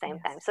at the same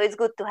time. So it's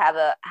good to have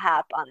a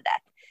help on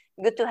that.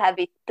 Good to have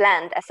it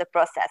planned as a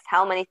process.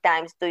 How many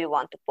times do you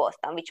want to post?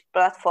 On which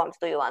platforms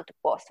do you want to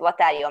post? What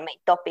are your main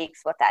topics?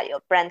 What are your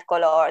brand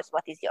colors?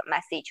 What is your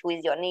message? Who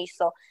is your niche?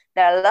 So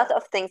there are a lot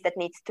of things that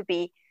needs to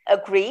be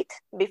agreed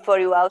before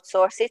you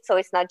outsource it. So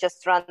it's not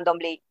just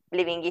randomly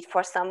leaving it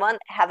for someone.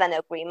 Have an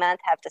agreement,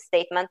 have the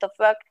statement of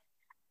work,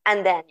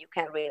 and then you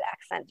can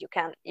relax and you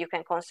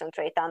can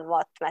concentrate on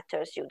what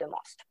matters you the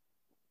most.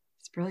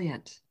 It's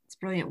brilliant. It's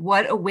brilliant.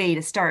 What a way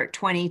to start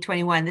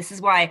 2021. This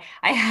is why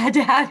I had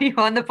to have you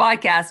on the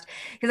podcast,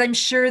 because I'm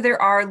sure there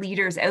are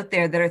leaders out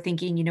there that are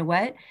thinking, you know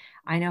what,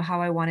 I know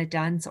how I want it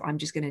done, so I'm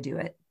just going to do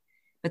it.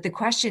 But the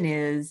question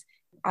is,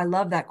 I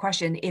love that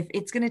question. If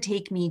it's going to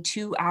take me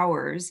 2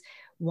 hours,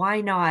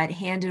 why not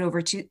hand it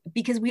over to,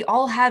 because we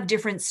all have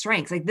different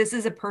strengths. Like this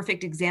is a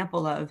perfect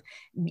example of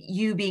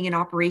you being an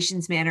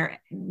operations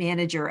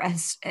manager, a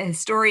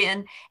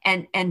historian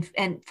and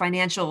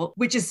financial,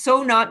 which is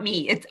so not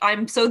me.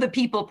 I'm so the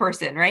people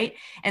person, right?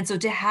 And so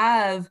to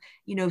have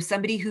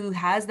somebody who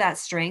has that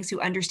strengths, who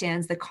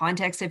understands the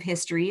context of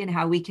history and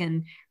how we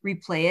can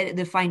replay it,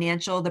 the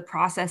financial, the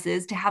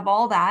processes, to have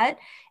all that.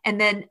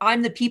 And then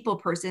I'm the people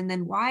person.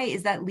 Then why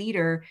is that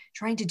leader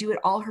trying to do it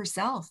all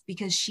herself?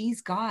 Because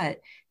she's got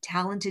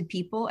talented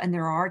people, and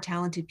there are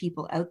talented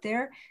people out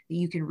there that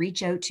you can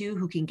reach out to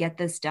who can get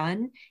this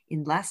done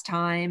in less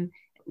time,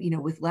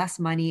 with less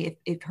money,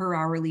 if her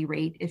hourly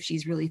rate, if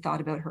she's really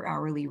thought about her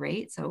hourly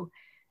rate. So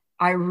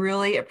I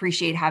really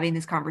appreciate having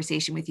this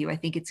conversation with you. I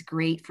think it's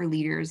great for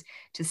leaders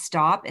to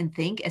stop and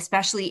think,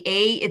 especially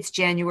A, it's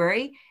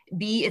January,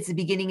 B, it's the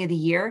beginning of the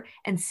year,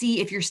 and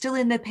C, if you're still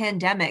in the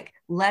pandemic,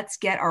 let's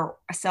get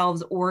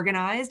ourselves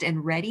organized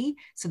and ready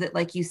so that,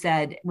 like you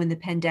said, when the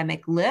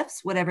pandemic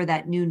lifts, whatever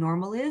that new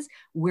normal is,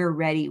 we're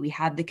ready. We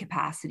have the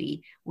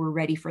capacity. We're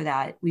ready for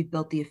that. We've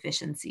built the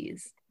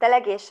efficiencies.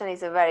 Delegation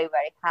is a very,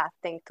 very hard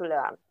thing to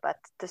learn, but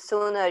the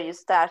sooner you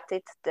start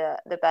it,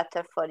 the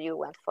better for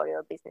you and for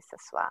your business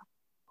as well.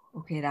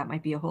 Okay, that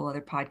might be a whole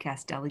other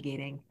podcast,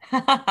 delegating.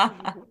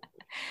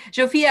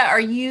 Zsófia, are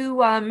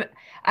you,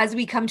 as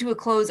we come to a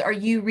close, are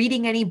you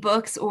reading any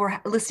books or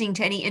listening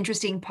to any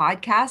interesting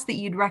podcasts that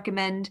you'd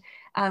recommend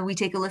we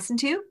take a listen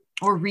to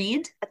or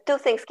read? Two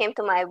things came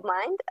to my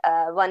mind.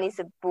 One is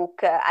a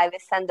book, I will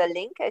send a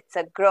link. It's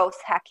a growth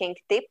hacking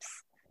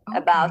tips. Okay.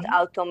 About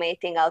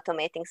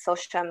automating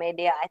social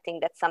media. I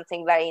think that's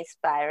something very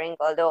inspiring,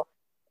 although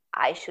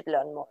I should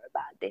learn more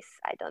about this.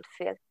 I don't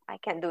feel I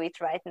can do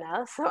it right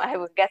now, so I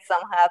will get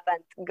some help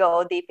and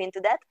go deep into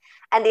that.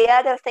 And the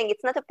other thing,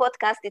 it's not a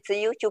podcast, it's a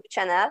YouTube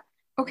channel.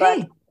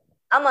 Okay. But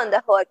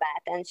Amanda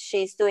Horvath, and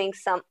she's doing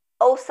some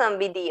awesome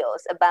videos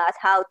about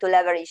how to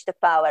leverage the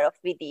power of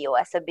video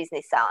as a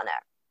business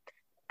owner.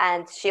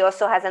 And she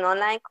also has an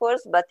online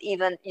course, but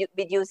even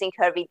with using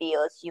her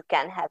videos, you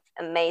can have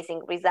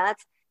amazing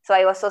results. So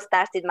I also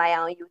started my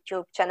own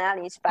YouTube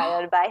channel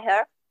inspired by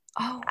her.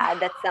 Oh, wow.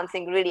 That's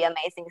something really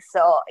amazing.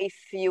 So if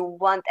you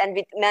want, and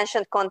we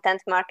mentioned content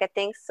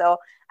marketing, so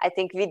I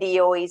think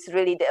video is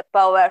really the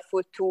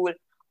powerful tool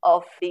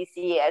of these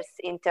years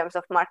in terms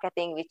of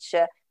marketing, which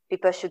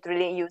people should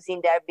really use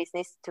in their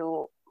business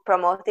to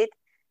promote it.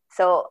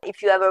 So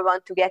if you ever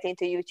want to get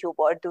into YouTube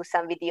or do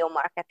some video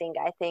marketing,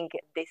 I think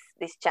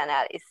this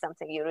channel is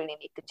something you really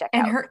need to check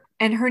out.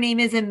 Her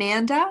name is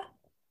Amanda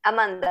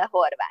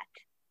Horvath.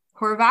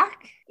 Horvath?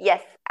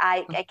 Yes,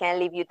 I can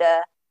leave you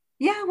the.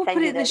 Yeah, we'll put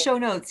it in the show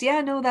notes. Yeah,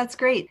 no, that's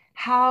great.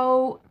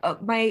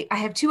 I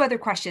have two other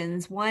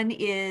questions. One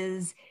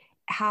is,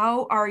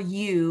 how are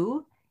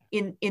you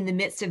in the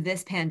midst of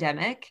this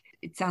pandemic?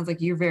 It sounds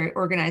like you're very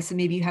organized, so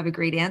maybe you have a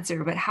great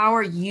answer, but how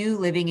are you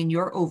living in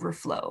your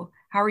overflow?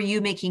 How are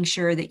you making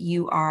sure that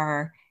you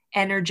are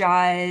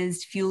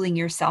energized, fueling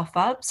yourself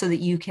up so that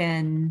you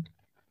can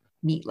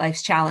meet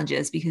life's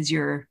challenges because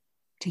you're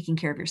taking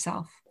care of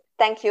yourself?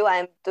 Thank you.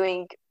 I'm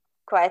doing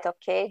quite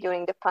okay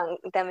during the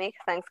pandemic.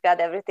 Thanks God,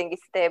 everything is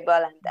stable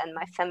and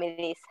my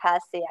family is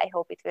healthy. I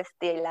hope it will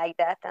stay like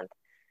that, and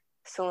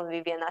soon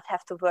we will not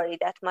have to worry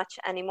that much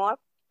anymore.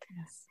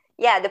 Yes.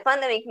 Yeah, the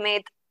pandemic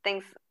made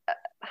things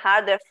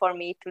harder for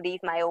me to leave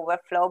my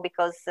overflow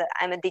because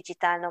I'm a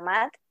digital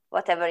nomad,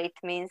 whatever it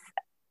means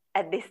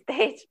at this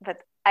stage.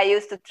 But I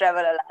used to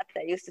travel a lot.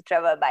 I used to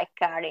travel by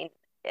car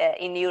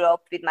in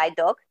Europe with my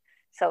dog.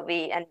 So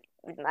with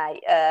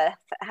my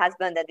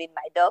husband and with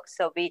my dog.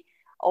 So we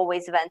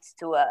always went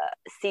to a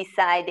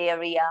seaside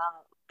area,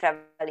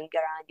 traveling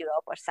around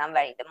Europe or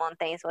somewhere in the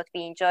mountains, what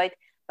we enjoyed,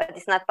 but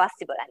it's not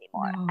possible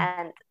anymore. No.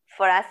 And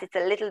for us, it's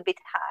a little bit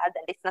hard,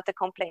 and it's not a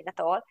complaint at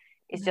all.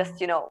 It's just,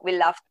 we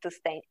love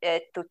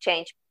to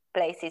change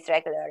places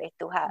regularly,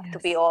 to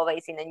be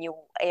always in a new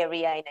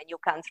area, in a new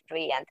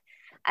country,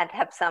 and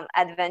have some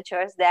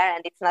adventures there,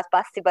 and it's not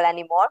possible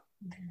anymore.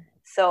 Mm-hmm.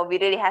 So we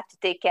really have to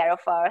take care of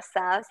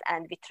ourselves,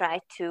 and we try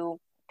to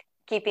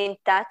keep in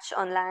touch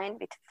online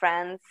with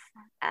friends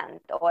and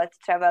old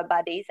travel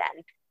buddies,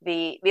 and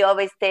we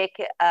always take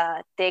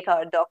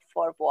our dog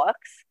for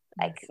walks,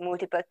 like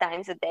multiple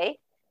times a day,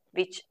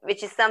 which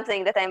is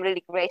something that I'm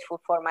really grateful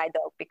for my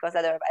dog, because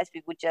otherwise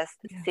we would just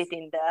sit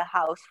in the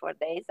house for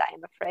days,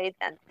 I'm afraid,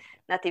 and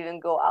not even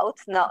go out.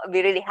 No,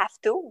 we really have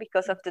to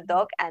because of the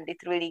dog, and it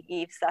really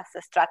gives us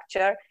a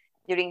structure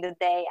during the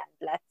day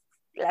and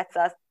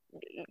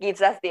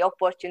gives us the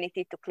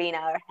opportunity to clean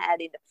our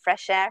head in the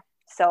fresh air.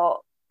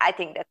 So I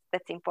think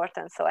that's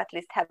important. So at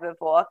least have a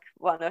walk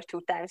 1 or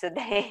 2 times a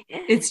day.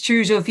 It's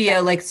true,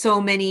 Zsófia. Like so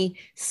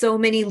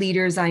many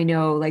leaders I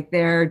know, like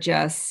they're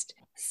just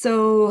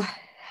so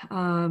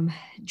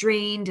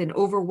drained and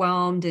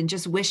overwhelmed and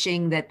just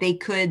wishing that they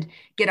could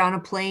get on a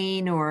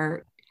plane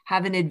or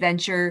have an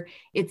adventure.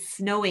 It's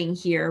snowing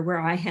here where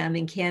I am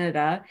in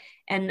Canada.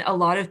 And a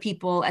lot of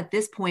people at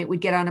this point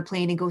would get on a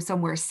plane and go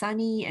somewhere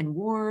sunny and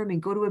warm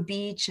and go to a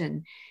beach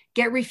and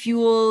get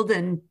refueled,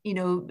 and,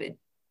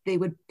 they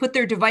would put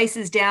their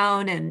devices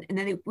down and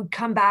then they would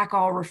come back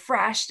all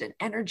refreshed and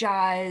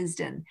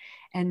energized, and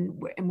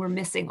we're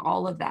missing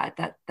all of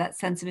that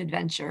sense of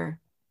adventure.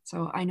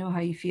 So I know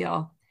how you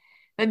feel,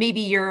 but maybe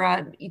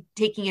you're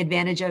taking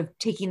advantage of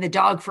taking the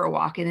dog for a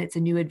walk, and it's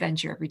a new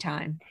adventure every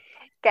time.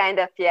 Kind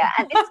of, yeah.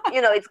 And it's,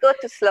 it's good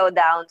to slow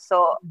down.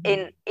 So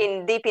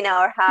in deep in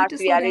our heart,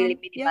 we are really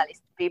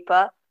minimalist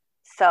people.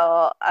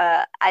 So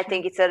I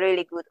think it's a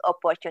really good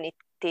opportunity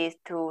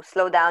to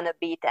slow down a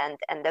bit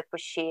and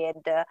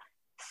appreciate the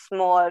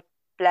small,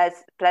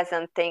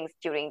 pleasant things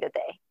during the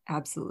day.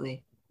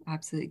 Absolutely.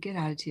 Absolutely. Good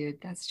attitude.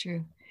 That's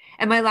true.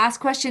 And my last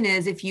question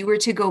is, if you were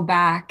to go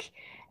back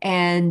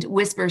and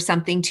whisper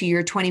something to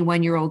your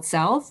 21-year-old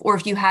self, or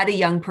if you had a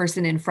young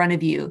person in front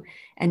of you,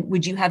 and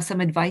would you have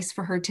some advice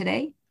for her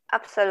today?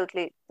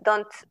 Absolutely.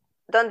 Don't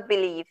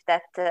believe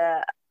that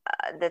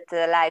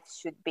life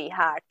should be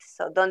hard.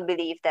 So don't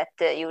believe that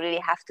you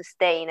really have to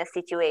stay in a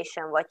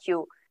situation what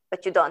you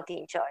don't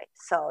enjoy.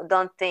 So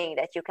don't think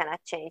that you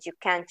cannot change. You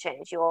can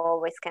change. You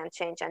always can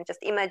change. And just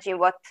imagine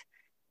what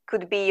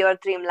could be your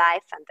dream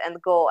life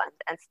and go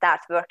and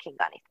start working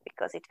on it,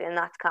 because it will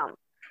not come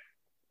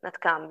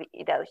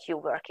without you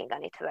working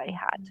on it very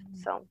hard.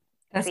 So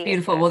that's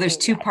beautiful. Well, there's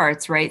two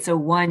parts, right? So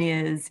one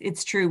is,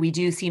 it's true, we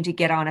do seem to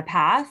get on a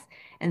path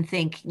and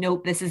think,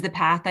 nope, this is the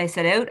path I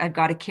set out, I've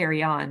got to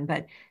carry on.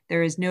 But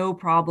there is no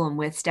problem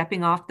with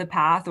stepping off the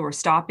path or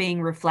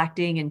stopping,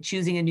 reflecting, and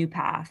choosing a new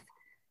path.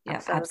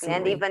 Yeah, absolutely.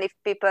 And even if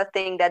people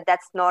think that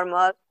that's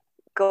normal,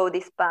 go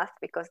this path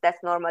because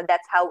that's normal.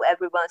 That's how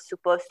everyone's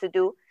supposed to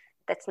do.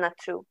 That's not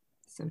true.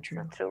 So true.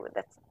 Not true.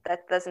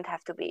 That doesn't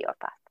have to be your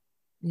path.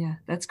 Yeah,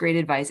 that's great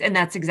advice. And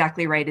that's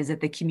exactly right. Is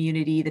it the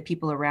community, the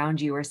people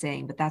around you are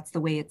saying, but that's the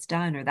way it's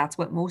done, or that's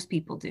what most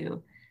people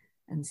do.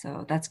 And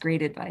so that's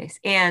great advice.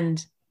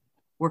 And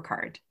work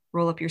hard,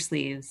 roll up your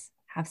sleeves,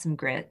 have some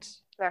grit,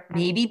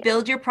 maybe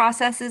build your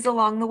processes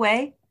along the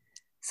way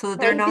so that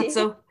they're not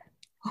so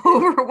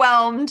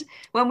overwhelmed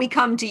when we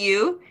come to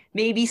you.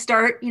 Maybe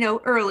start,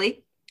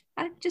 early.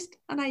 Just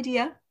an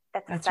idea.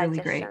 That's really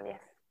great. Yes.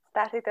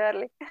 Start it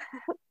early.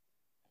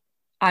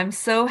 I'm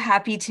so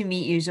happy to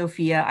meet you,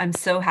 Zsófia. I'm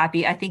so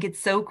happy. I think it's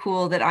so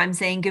cool that I'm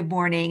saying good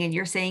morning and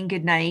you're saying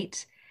good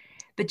night.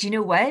 But you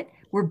know what?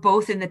 We're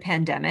both in the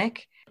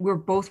pandemic. We're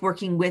both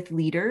working with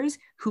leaders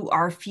who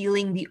are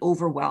feeling the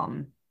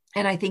overwhelm.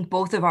 And I think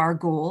both of our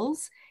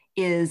goals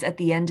is, at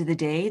the end of the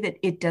day, that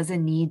it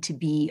doesn't need to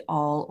be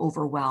all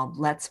overwhelmed.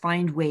 Let's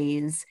find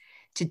ways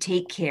to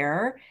take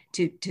care,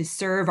 to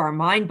serve our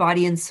mind,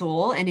 body, and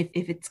soul. And if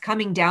it's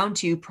coming down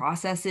to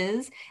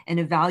processes and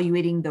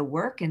evaluating the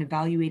work and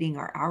evaluating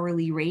our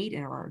hourly rate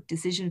and our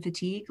decision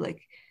fatigue,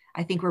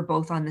 I think we're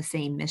both on the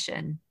same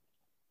mission.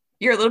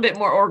 You're a little bit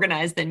more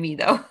organized than me,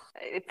 though.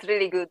 It's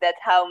really good that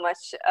how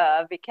much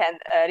we can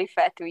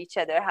refer to each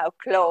other, how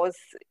close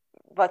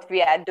what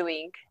we are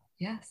doing.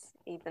 Yes.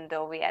 Even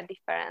though we are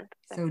different.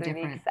 That's so really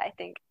different.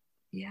 Exciting.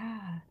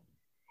 Yeah.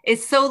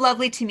 It's so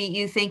lovely to meet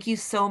you. Thank you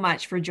so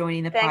much for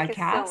joining the podcast. Thank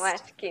you so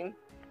much, Kim,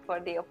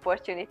 for the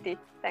opportunity.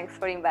 Thanks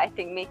for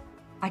inviting me.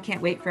 I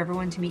can't wait for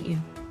everyone to meet you.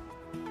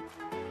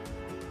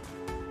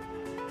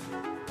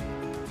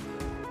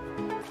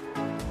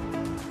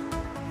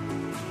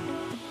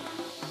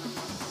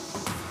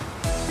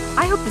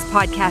 I hope this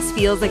podcast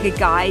feels like a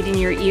guide in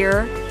your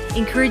ear,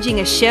 encouraging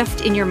a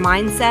shift in your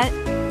mindset,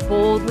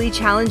 boldly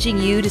challenging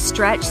you to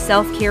stretch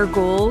self-care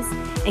goals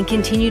and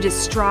continue to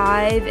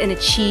strive and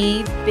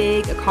achieve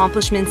big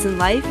accomplishments in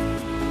life,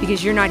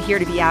 because you're not here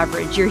to be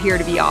average, you're here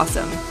to be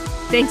awesome.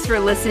 Thanks for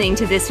listening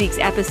to this week's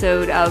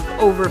episode of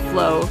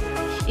Overflow.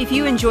 If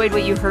you enjoyed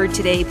what you heard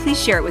today,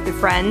 please share it with a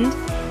friend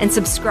and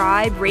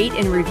subscribe, rate,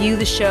 and review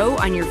the show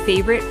on your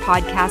favorite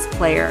podcast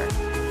player.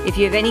 If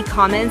you have any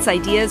comments,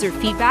 ideas, or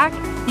feedback,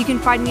 you can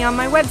find me on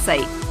my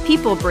website,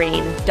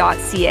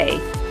 peoplebrain.ca.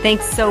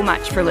 Thanks so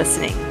much for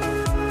listening.